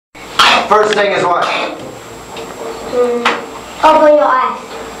First thing is what? Open your eyes.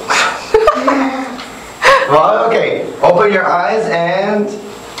 Well, okay. Open your eyes and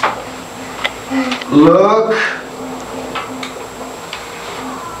look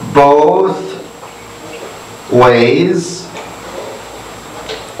both ways.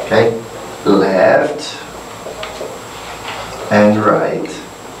 Okay. Left and right.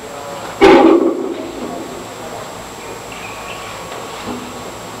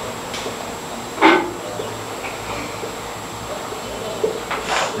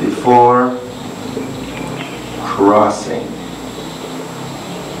 Before crossing.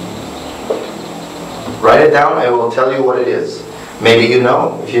 Write it down, I will tell you what it is. Maybe you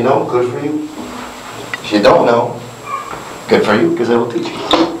know. If you know, good for you. If you don't know, good for you, because I will teach you.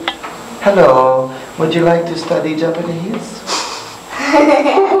 Hello, would you like to study Japanese?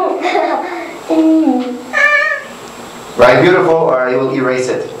 Write beautiful or I will erase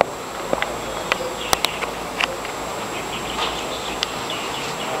it.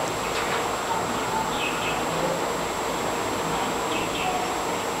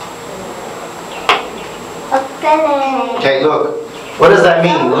 Okay, look. What does that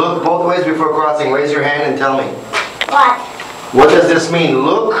mean? Look both ways before crossing. Raise your hand and tell me. What? What does this mean?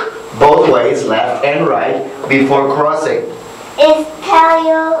 Look both ways, left and right, before crossing. Is tell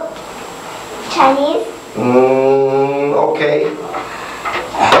you Chinese? Okay.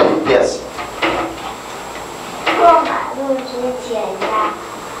 Yes. 过马路之前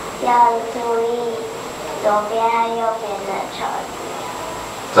要注意左边和右边的车子。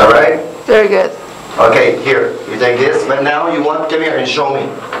Is that right? Very good. Okay, here. You take this, but now you want, come here and show me.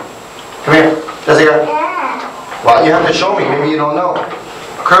 Come here. Jessica. Yeah. Well, you have to show me. Maybe you don't know.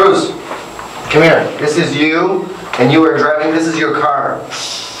 Cruz, come here. This is you, and you are driving. This is your car.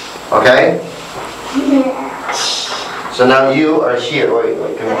 Okay? So now you are here. Wait,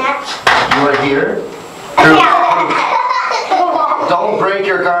 come here. You are here. Cruz, don't break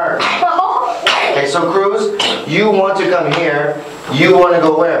your car. Okay, so Cruz, you want to come here. You want to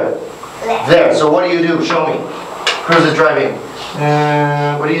go where? There. So what do you do? Show me. Cruz is driving.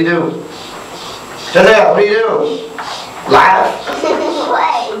 What do you do? Jessica, what do you do? Laugh.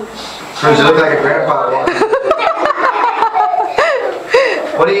 Cruz, you look like a grandpa.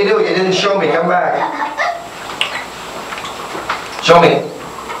 What do? You didn't show me. Come back. Show me.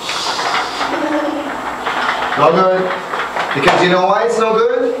 No good. Because you know why it's no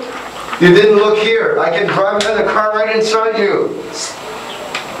good? You didn't look here. I can drive another car right inside you.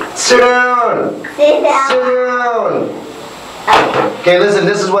 Sit down. Sit down. Sit down. Okay, listen,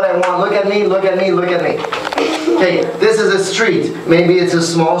 this is what I want. Look at me, look at me, look at me. Okay, this is a street. Maybe it's a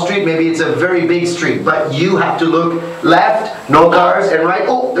small street, maybe it's a very big street. But you have to look left, no cars, and right.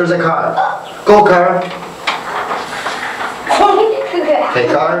 Oh, there's a car. Go, car. Okay,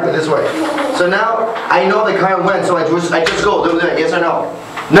 car, go this way. So now, I know the car went, so I just go. Do that, yes or no?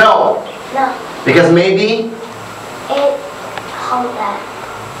 No. No. Because maybe Hold that.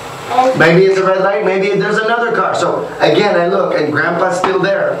 maybe it's a red light, maybe there's another car. So again, I look and Grandpa's still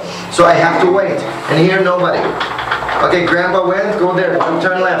there. So I have to wait. And here, nobody. Okay, Grandpa went, go there,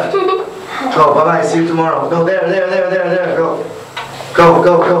 turn left. Go, bye-bye, see you tomorrow. Go there, go.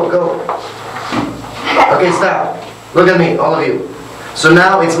 Go. Okay, stop. Look at me, all of you. So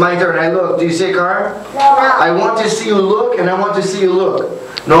now it's my turn. I look. Do you see a car? No. I want to see you look and I want to see you look.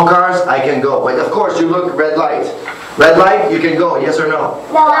 No cars, I can go. But of course, you look red light. Red light, you can go, yes or no?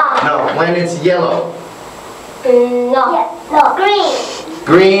 No. No, when it's yellow. No. No. Green.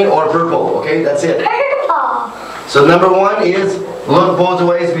 Green or purple, okay? That's it. Purple. So number 1 is look both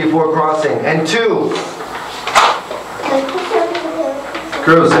ways before crossing. And 2,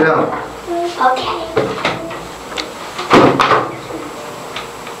 Cruz, sit down. Okay.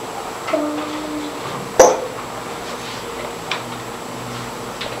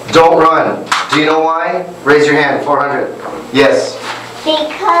 Don't run. Do you know why? Raise your hand, 400. Yes.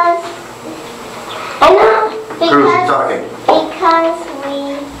 Because I know. Cruz, you're talking. Because we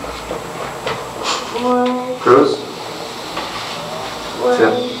would. Cruz?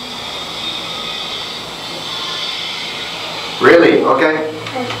 Sit. Really? Okay.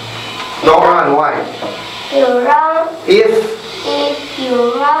 Don't run. Why? You run. If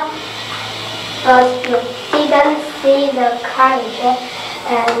You run, but you didn't see the car yet,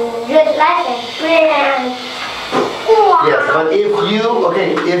 and red light and green. yes, but if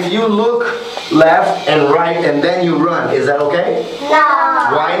you look left and right and then you run, is that okay? No.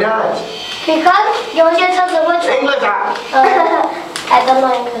 Why not? Because 有些车子会冲。 English. I don't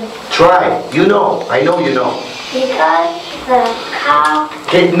know English. Try. You know. I know you know. Because the car.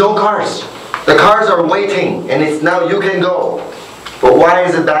 Okay, no cars. The cars are waiting, and it's now you can go. But why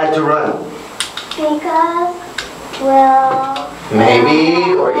is it bad to run? Because, well...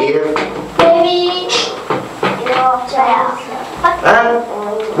 Maybe, or if... Maybe you'll fail. Huh?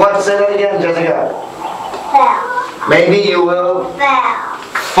 What? Say that again, Jessica. Fail. Maybe you will Fail.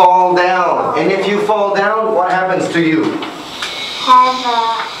 fall down. And if you fall down, what happens to you?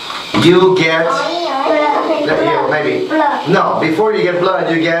 Have You get... a... Maybe. Blood. No, before you get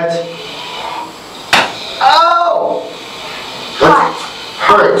blood, you get... Oh! Hurt.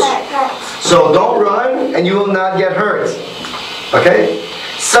 Hurt. So don't run and you will not get hurt. Okay?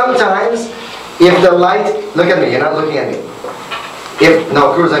 Sometimes, if the light... Look at me, you're not looking at me.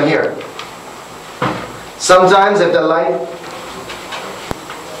 No, Cruz, I'm here. Sometimes if the light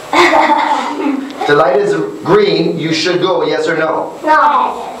is green, you should go, yes or no?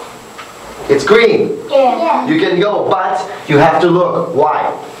 No. It's green. Yeah. You can go, but you have to look.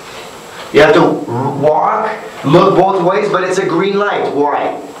 Why? You have to walk, look both ways, but it's a green light.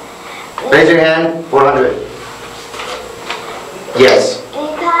 Why? Raise your hand, 400. Yes.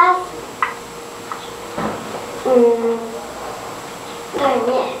 Because...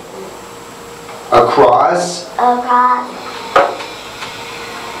 Across.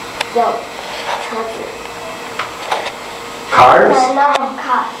 Cars?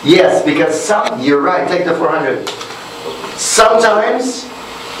 Yes, because you're right, take the 400. Sometimes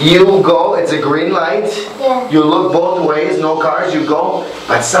you go, it's a green light, Yeah. you look both ways, no cars, you go,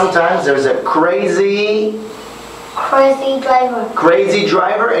 but sometimes there's a crazy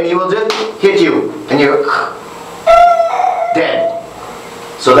driver. and he will just hit you, and you're dead.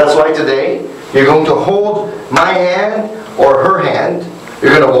 So that's why today, you're going to hold my hand or her hand,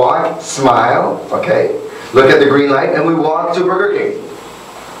 you're going to walk, smile, okay? Look at the green light, and we walk to Burger King.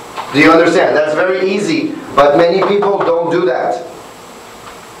 Do you understand? That's very easy, but many people don't do that.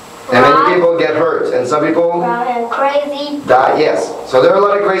 And many people get hurt, and some people Crazy. die, yes. So there are a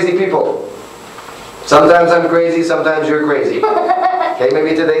lot of crazy people. Sometimes I'm crazy, sometimes you're crazy. Okay,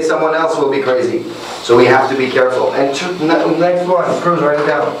 maybe today someone else will be crazy. So we have to be careful. And next one, Cruz, write it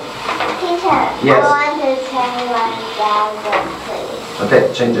down. Teacher, Yes. I want to tell my dad, please.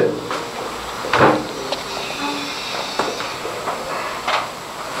 Okay, change it.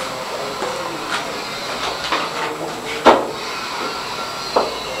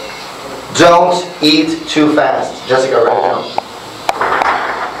 Don't eat too fast. Jessica, write it down.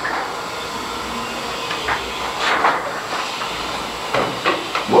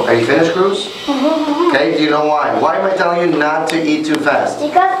 Well, are you finished, Cruz? Okay, do you know why? Why am I telling you not to eat too fast?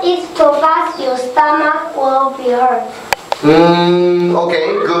 Because it's too fast, your stomach will be hurt. Okay,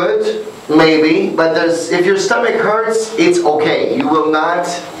 good. Maybe. But if your stomach hurts, it's okay. You will not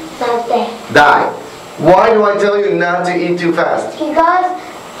die. Why do I tell you not to eat too fast? Because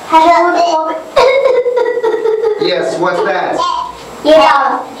Yes, what's that?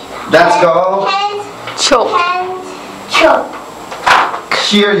 yeah. That's called? Choke. Choke.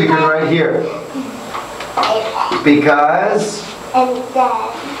 Here, you can write here. Because And then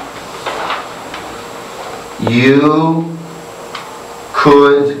you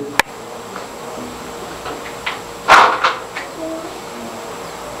could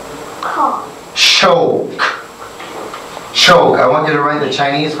cough. choke. Choke. I want you to write the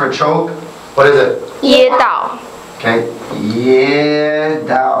Chinese for choke. What is it? 噎到 Okay. 噎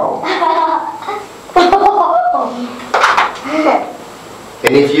到.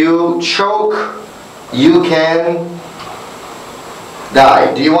 And if you choke, you can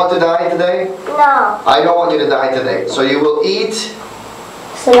die. Do you want to die today? No. I don't want you to die today. So you will eat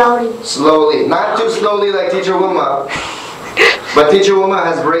Slowly. slowly. Not too slowly like Teacher Wilma. But Teacher Wilma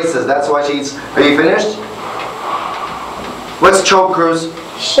has braces. That's why she eats. Are you finished? What's choke, Cruz?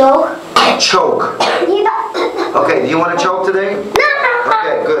 Choke. Choke. Okay, do you want to choke today?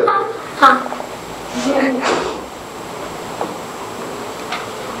 Okay, good.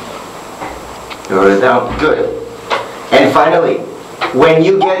 You wrote it down. Good. And finally, when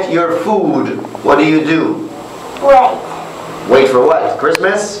you get your food, what do you do? Wait. Wait for what?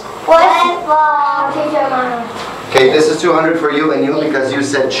 Christmas? Wait for Teacher Mama. Okay, this is 200 for you and you because you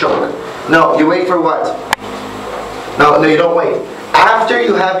said choke. No, you wait for what? No, you don't wait. After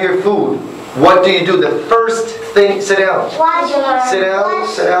you have your food, what do you do? The first thing, sit down. Wash hands. Sit down,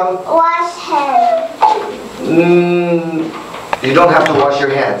 sit down. Wash hands. You don't have to wash your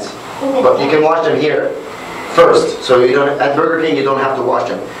hands, but you can wash them here first. So you don't, at Burger King, you don't have to wash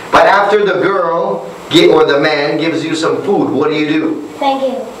them. But after the girl or the man gives you some food, what do you do? Thank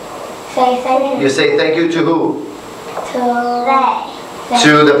you. Say thank you. You say thank you to who? To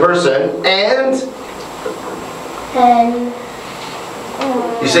To the person, and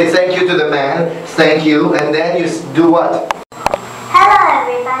you say thank you to the man, thank you, and then you do what?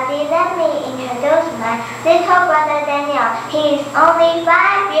 everybody, let me introduce my little brother Daniel. He is only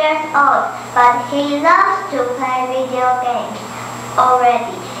 5 years old, but he loves to play video games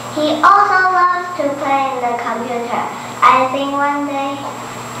already. He also loves to play in the computer. I think one day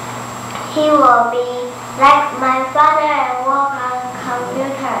he will be like my father and work on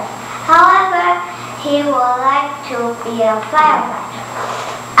computers. However, he would like to be a firefighter.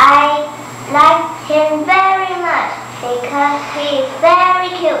 I like him very much because he is very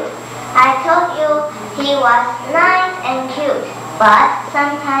cute. I told you he was nice and cute, but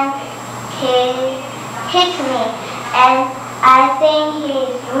sometimes he hits me and I think he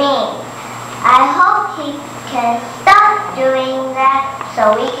is mean. I hope he can stop doing that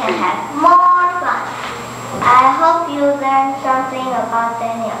so we can have more fun. I hope you learned something about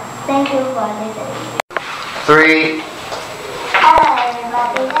Daniel. Thank you for listening. 3. Hello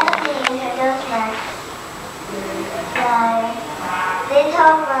everybody, let me introduce my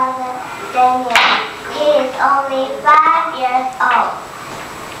little brother Daniel. He is only 5 years old.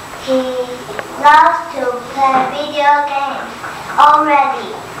 He loves to play video games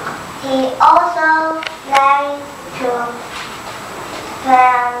already. He also likes to play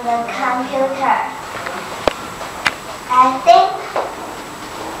on the computer. I think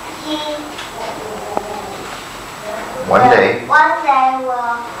he One day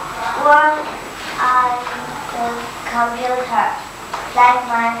will work on the computer like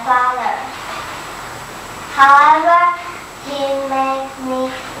my father. However, he makes me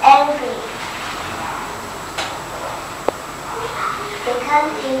angry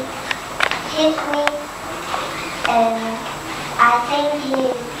because he hits me and I think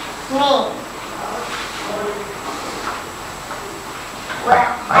he's mean. Well,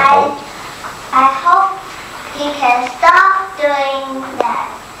 I hope he can stop doing that,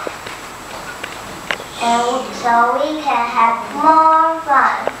 and so we can have more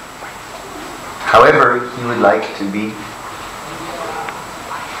fun. However, he would like to be.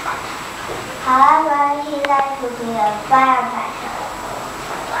 However, he likes to be a firefighter.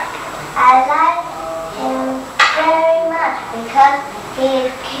 I like him very much because he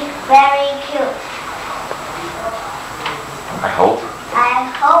is very cute. I hope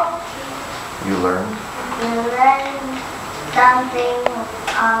You you learn. learn something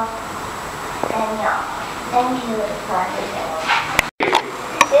of Daniel. Thank you for listening.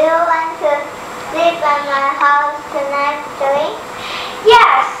 Do you want to sleep at my house tonight, Joey?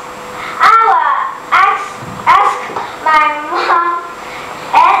 Yes. I will ask my mom,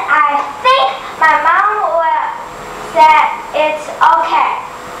 and I think my mom will say it's okay.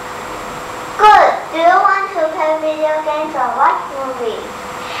 Good. Do you want to play video games or watch movies?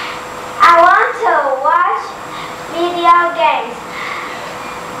 I want to watch video games.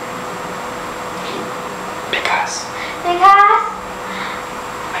 Because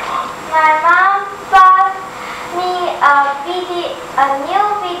my mom bought me a new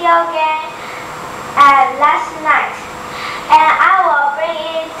video game last night, and I will bring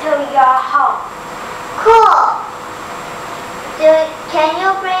it to your home. Cool. Can you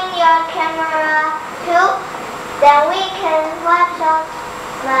bring your camera too? Then we can watch out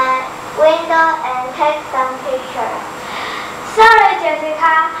my window and take some pictures. Sorry,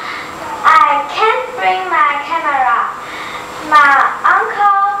 Jessica, I can't bring my camera. My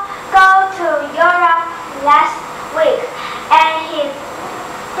uncle go to Europe last week, and he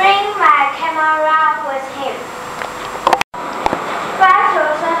bring my camera with him. Back to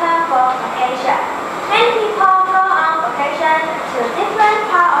Shenzhen for vacation. Many people go on vacation to different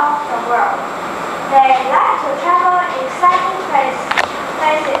parts of the world. They like to travel exciting places.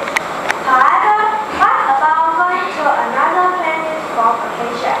 However, what about going to another planet for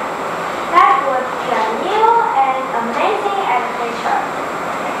vacation? That would be a new and amazing adventure.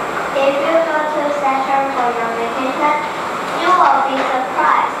 If you go to Saturn for your vacation, you will be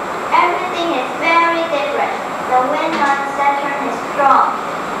surprised. Everything is very different. The wind on Saturn is strong.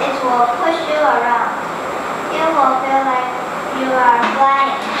 It will push you around. You will feel like you are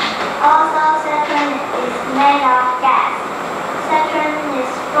flying. Also, Saturn is made of gas. Saturn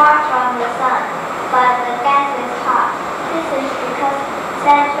is far from the sun, but the gas is hot. This is because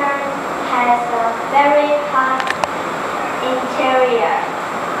Saturn has a very hot interior.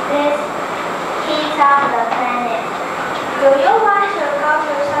 This heats up the planet. Do you want to go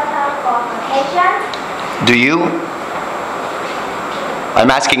to Saturn for vacation? Do you?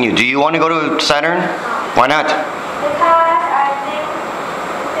 I'm asking you, do you want to go to Saturn? Why not? Because I think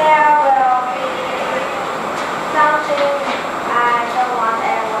there will be something I don't want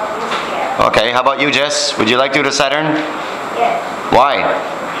and will be scared. Okay, how about you, Jess? Would you like to go to Saturn? Yes. Why?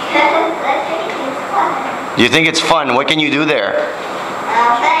 Because I think it's fun. You think it's fun? What can you do there?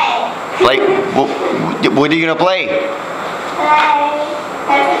 Like, what are you gonna play? Play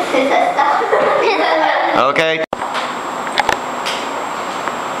every scissors stone. Okay.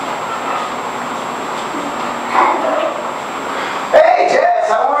 Hey Jess,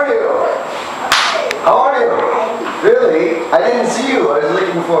 how are you? How are you? Really? I didn't see you. I was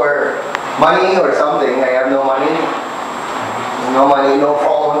looking for money or something. I have no money. No money, no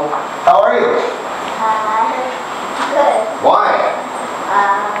phone. How are you? Good. Why?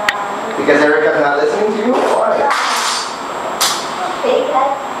 Because Erica's not listening to you? Why?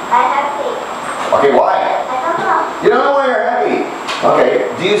 Because I'm happy. Okay, why? I don't know. You don't know why you're happy? Okay.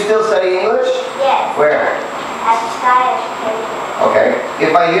 Do you still study English? Yes. Where? At Sky Education. Okay.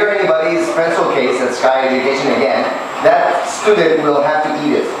 If I hear anybody's pencil case at Sky Education again, that student will have to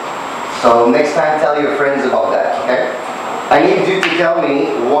eat it. So next time tell your friends about that, okay? I need you to tell me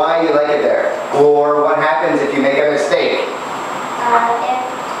why you like it there. Or what happens if you make a mistake. If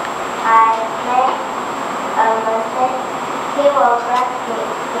I make a mistake, he will correct me.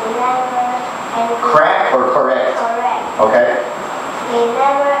 He never angry. Crack or correct? Correct. Okay. He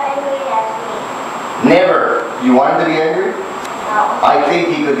never angry at me. Never. You want him to be angry? No. I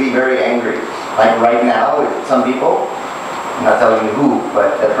think he could be very angry. Like right now with some people. I'm not telling you who,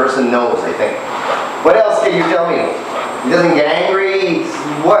 but that person knows, I think. What else can you tell me? He doesn't get angry.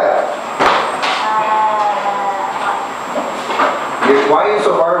 What? Why are you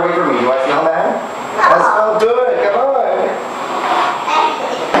so far away from me? Do I smell bad? That smells good. Come on.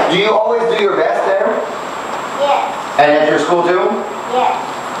 Do you always do your best there? Yes. And at your school too? Yes.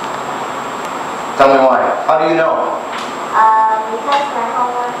 Tell me why. How do you know? Because my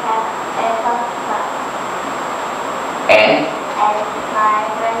homework has a class. And? And my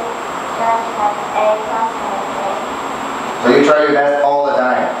friend just has a class. So you try your best all the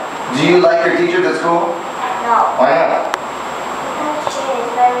time. Do you like your teachers at school? No. Why not? Because she is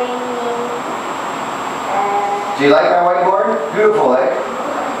very mean. Do you like my whiteboard? Beautiful, eh?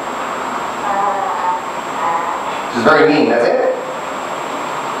 She's very mean, that's it?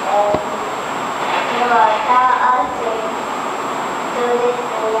 She will tell us to do this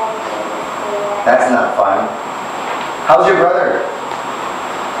and That's not fun. How's your brother?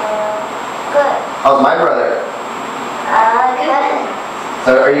 good. How's my brother? Good.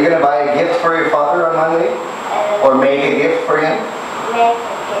 So are you going to buy a gift for your father on Monday? Or make a gift for him? Make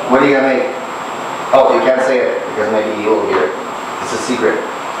it. What are you going to make? Oh, you can't say it because maybe he will hear it. It's a secret.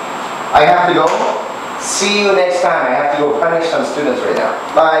 I have to go. See you next time. I have to go punish some students right now.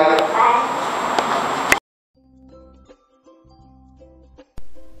 Bye. Bye.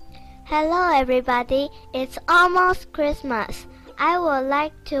 Hello everybody, it's almost Christmas. I would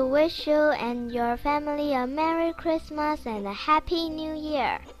like to wish you and your family a Merry Christmas and a Happy New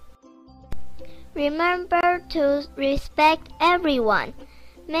Year. Remember to respect everyone.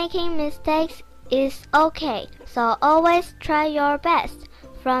 Making mistakes is okay, so always try your best.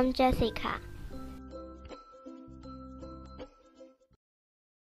 From Jessica.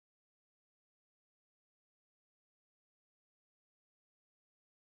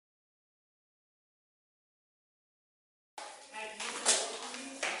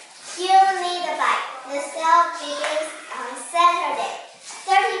 You need a bike. The sale begins on Saturday.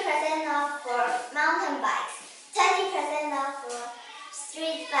 30% off for mountain bikes. 20% off for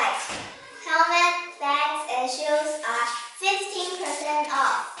street bikes. Helmet, bags, and shoes are 15%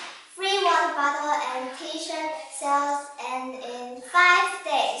 off. Free water bottle and t-shirt sales end in 5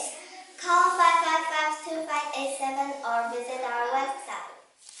 days. Call 555-2587 or visit our website.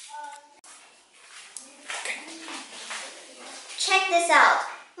 Check this out.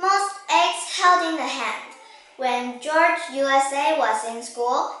 Most eggs held in the hand. When George USA was in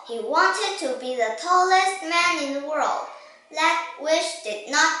school, he wanted to be the tallest man in the world. That wish did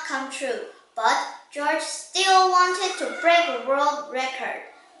not come true, but George still wanted to break a world record.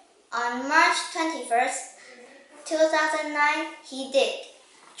 On March 21st, 2009, he did.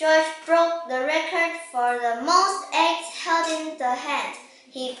 George broke the record for the most eggs held in the hand.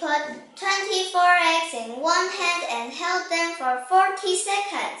 He put 24 eggs in one hand and held them for 40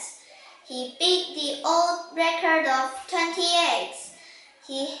 seconds. He beat the old record of 20 eggs.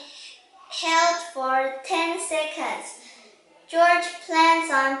 He held for 10 seconds. George plans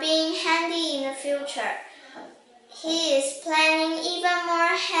on being handy in the future. He is planning even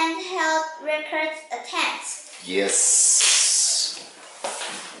more handheld record attempts. Yes.